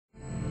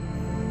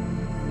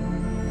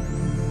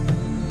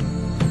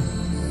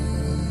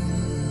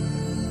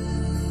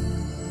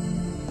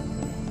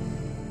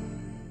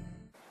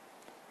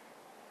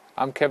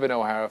I'm Kevin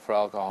O'Hara for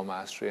Alcohol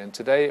Mastery, and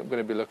today I'm going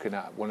to be looking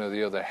at one of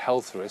the other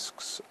health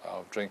risks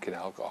of drinking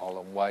alcohol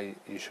and why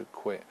you should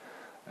quit.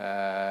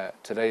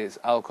 Today is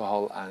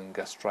alcohol and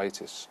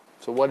gastritis.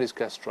 So what is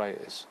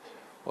gastritis?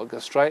 Well,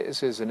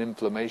 gastritis is an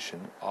inflammation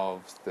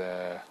of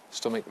the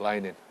stomach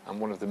lining, and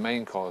one of the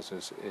main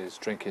causes is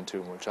drinking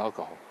too much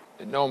alcohol.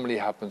 It normally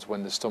happens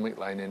when the stomach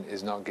lining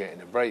is not getting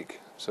a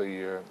break. So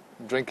you're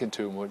drinking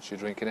too much, you're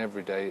drinking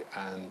every day,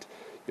 and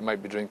you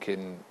might be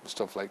drinking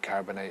stuff like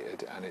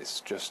carbonated, and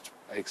it's just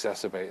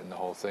exacerbating the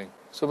whole thing.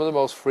 Some of the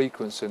most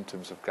frequent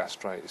symptoms of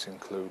gastritis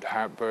include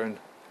heartburn,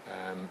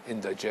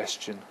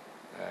 indigestion,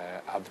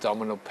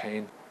 abdominal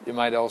pain. You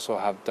might also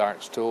have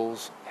dark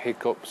stools,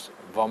 hiccups,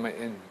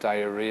 vomiting,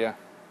 diarrhea,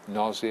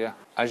 nausea.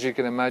 As you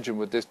can imagine,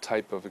 with this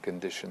type of a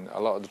condition, a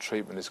lot of the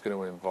treatment is going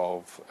to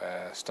involve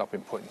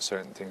stopping putting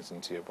certain things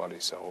into your body.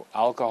 So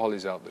alcohol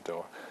is out the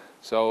door,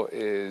 so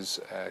is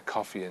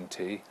coffee and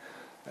tea.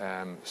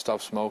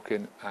 Stop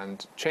smoking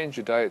and change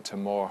your diet to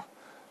more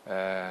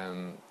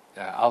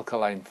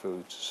alkaline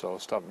foods. So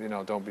stop,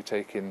 don't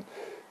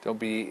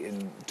be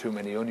eating too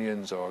many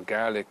onions or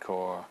garlic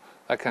or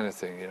that kind of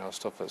thing,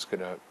 stuff that's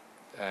going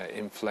to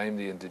inflame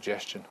the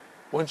indigestion.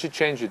 Once you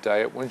change your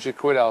diet, once you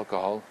quit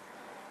alcohol,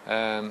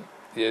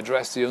 you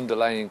address the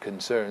underlying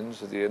concerns,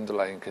 the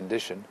underlying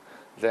condition,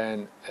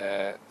 then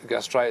the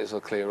gastritis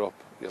will clear up.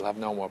 You'll have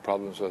no more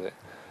problems with it.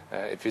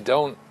 If you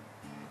don't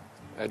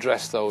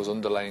address those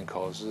underlying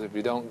causes, if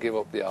you don't give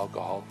up the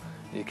alcohol,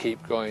 you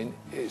keep going,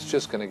 it's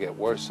just going to get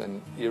worse,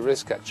 and you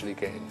risk actually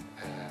getting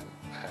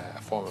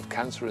a form of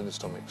cancer in the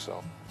stomach.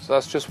 So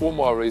that's just one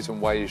more reason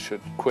why you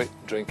should quit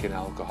drinking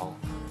alcohol.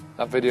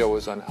 That video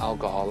was on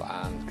alcohol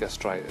and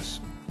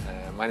gastritis.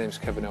 My name is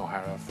Kevin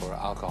O'Hara for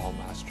Alcohol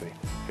Mastery.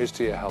 Here's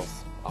to your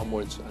health,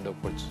 onwards and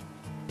upwards.